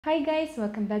Hi guys,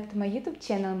 welcome back to my YouTube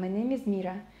channel. My name is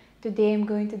Mirra. Today I'm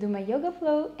going to do my yoga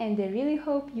flow and I really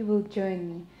hope you will join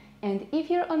me. And if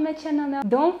you're on my channel now,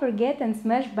 don't forget and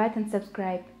smash button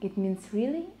subscribe. It means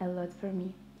really a lot for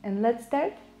me. And let's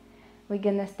start. We're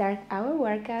gonna start our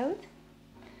workout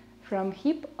from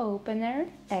hip opener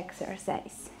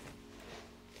exercise.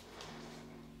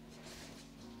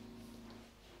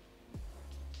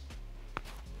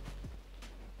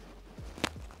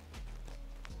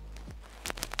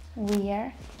 We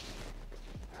are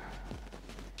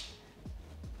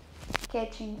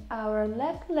catching our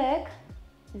left leg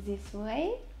this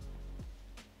way.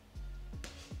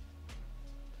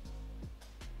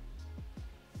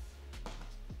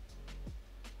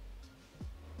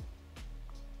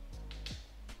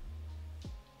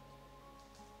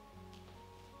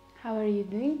 How are you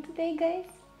doing today, guys?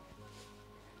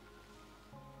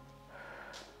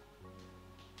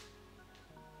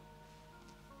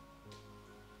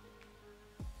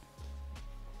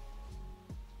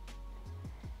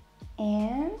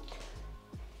 And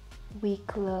we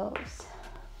close.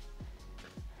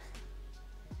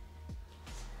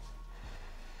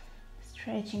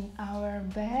 Stretching our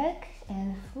back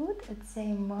and foot at the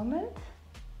same moment.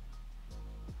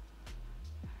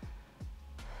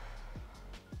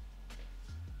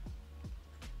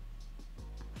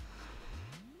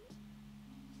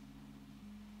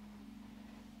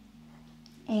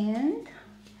 And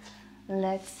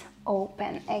let's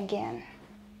open again.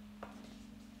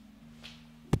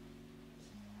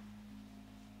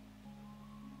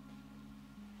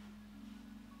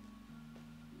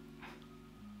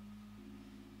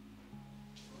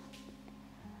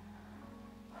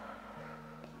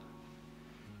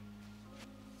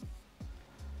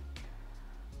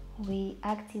 We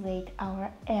activate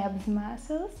our abs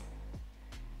muscles.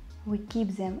 We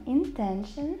keep them in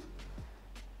tension.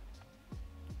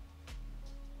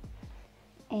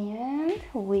 And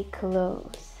we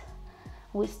close.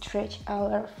 We stretch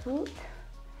our foot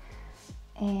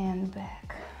and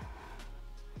back.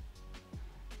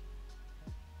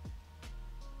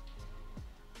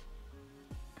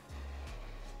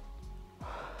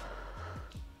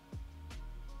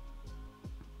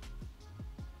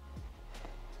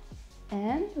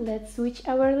 And let's switch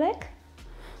our leg.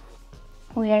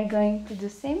 We are going to do the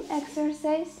same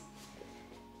exercise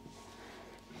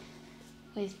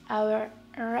with our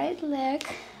right leg.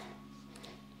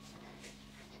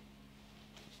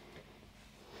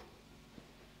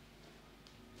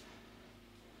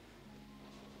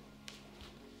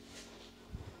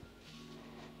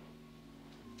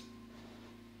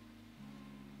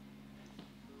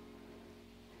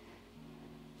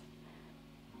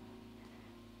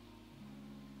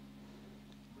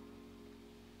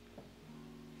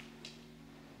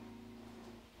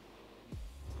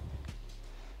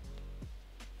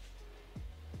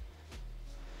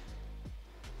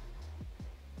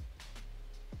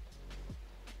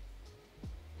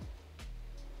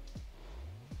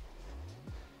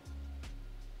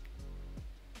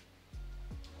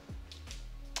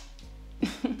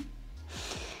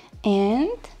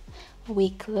 And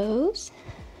we close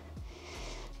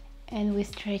and we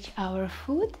stretch our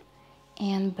foot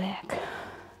and back.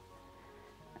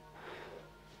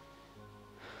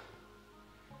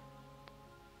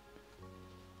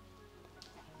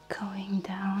 Going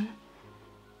down.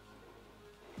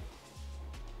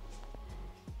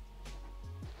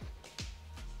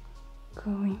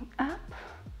 Going up.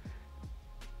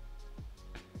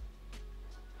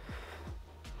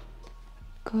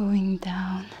 Going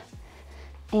down.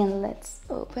 And let's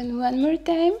open one more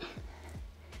time.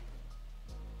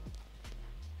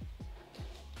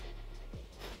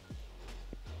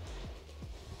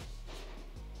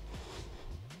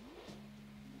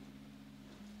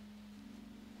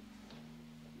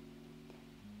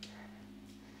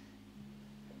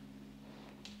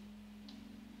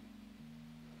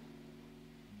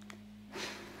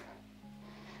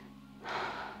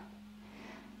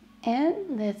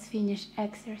 And let's finish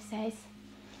exercise.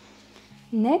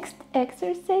 Next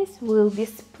exercise will be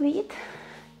split,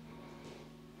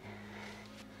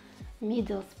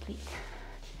 middle split.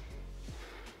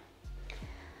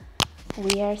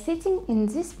 We are sitting in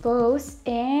this pose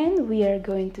and we are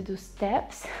going to do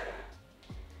steps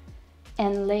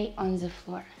and lay on the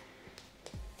floor.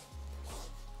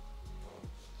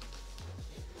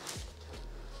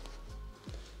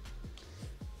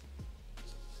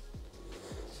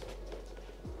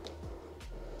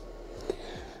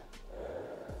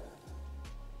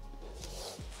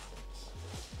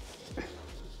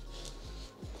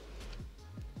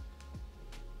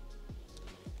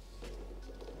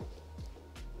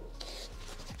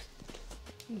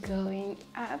 Going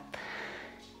up. up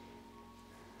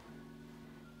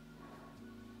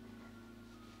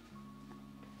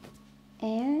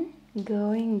and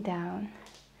going down.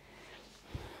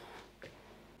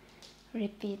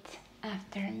 Repeat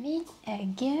after me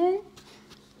again.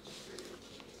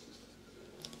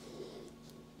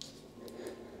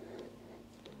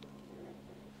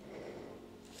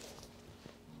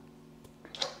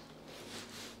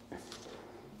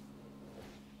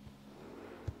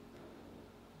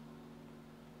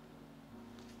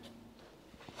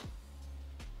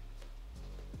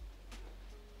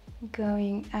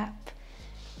 Going up,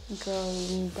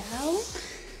 going down.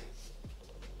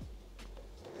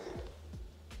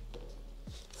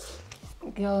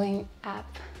 Going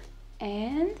up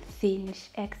and finish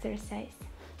exercise.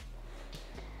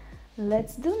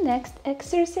 Let's do next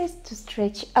exercise to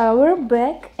stretch our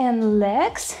back and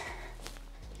legs.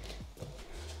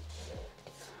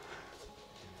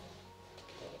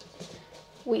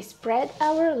 We spread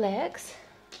our legs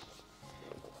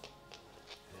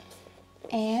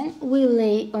and we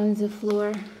lay on the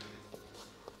floor.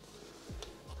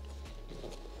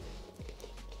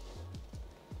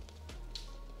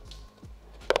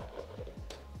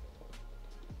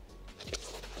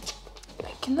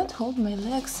 I cannot hold my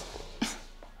legs.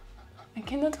 I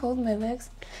cannot hold my legs.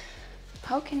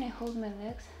 How can I hold my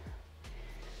legs?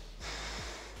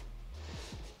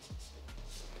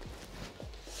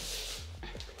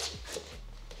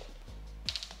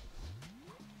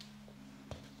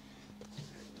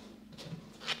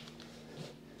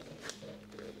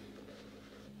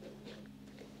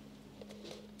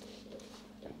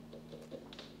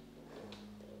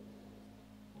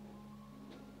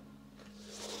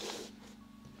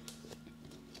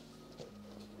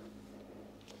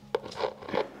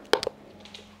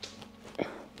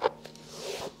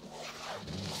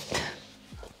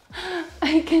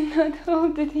 I cannot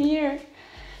hold it here.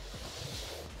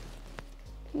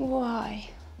 Why?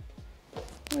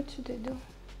 What should I do?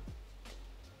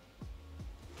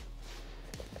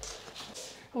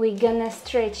 We're gonna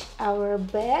stretch our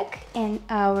back and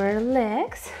our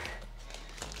legs.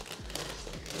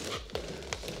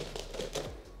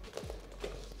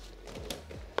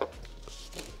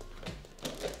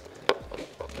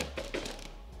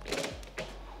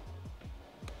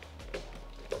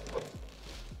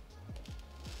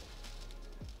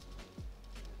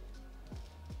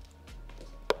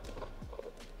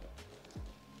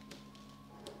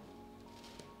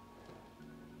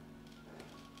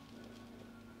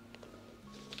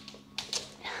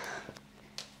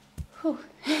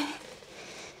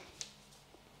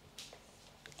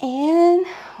 And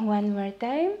one more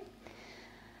time.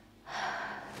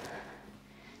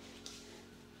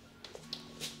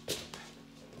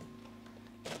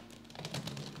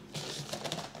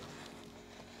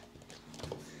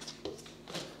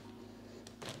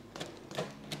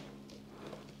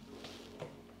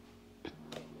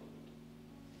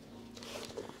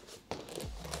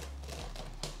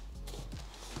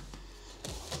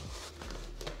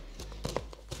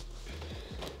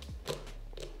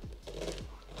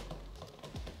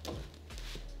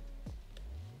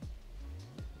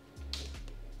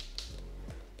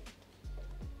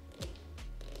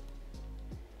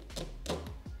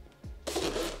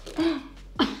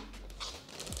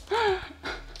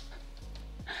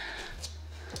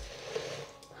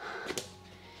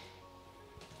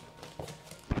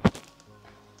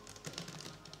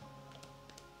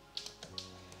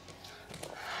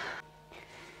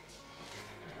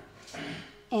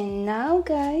 And now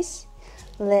guys,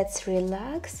 let's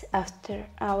relax after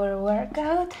our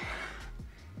workout.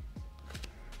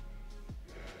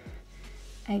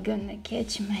 I'm gonna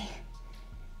catch my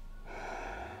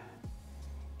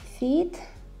feet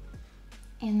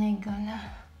and I'm gonna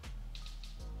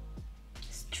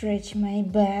stretch my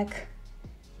back.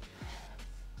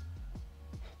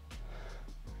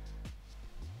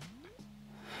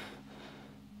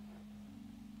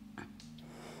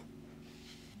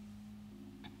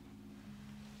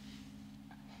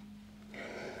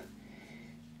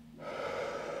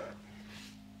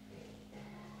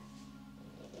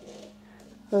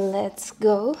 Let's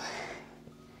go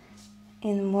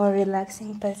in more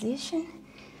relaxing position.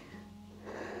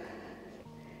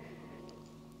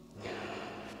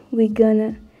 We're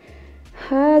gonna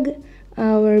hug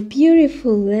our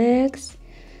beautiful legs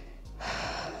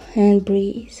and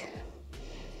breathe.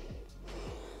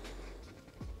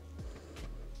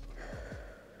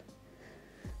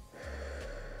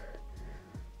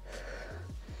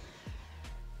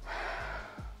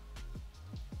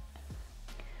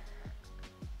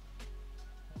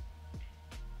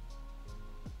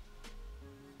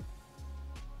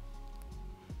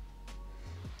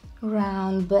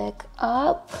 round back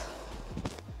up,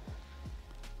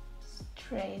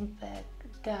 straight back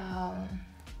down,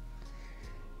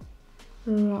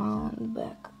 round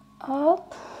back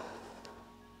up,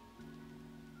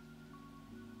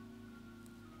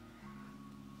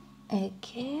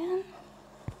 again,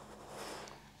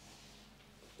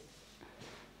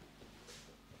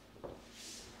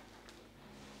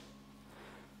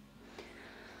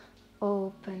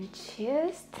 open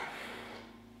chest,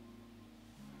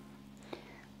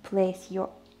 place your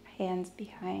hands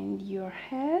behind your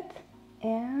head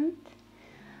and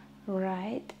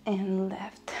right and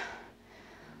left.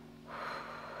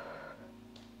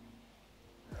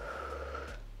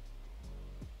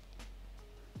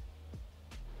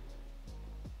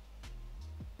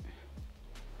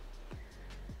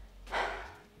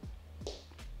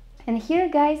 And here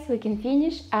guys, we can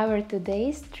finish our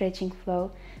today's stretching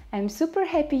flow. I'm super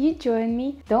happy you joined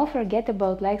me. Don't forget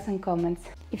about likes and comments.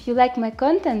 If you like my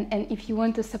content and if you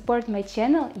want to support my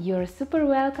channel, you're super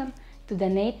welcome to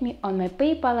donate me on my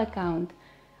PayPal account.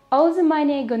 All the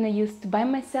money I'm gonna use to buy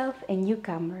myself a new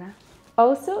camera.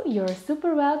 Also, you're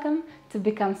super welcome to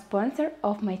become sponsor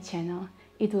of my channel.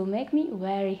 It will make me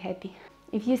very happy.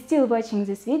 If you're still watching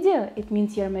this video, it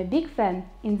means you're my big fan.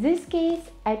 In this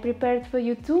case, I prepared for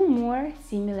you 2 more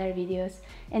similar videos,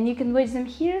 and you can watch them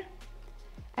here.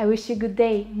 I wish you a good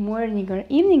day, morning or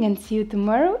evening, and see you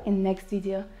tomorrow in next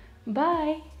video.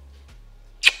 Bye!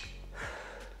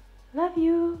 Love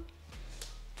you!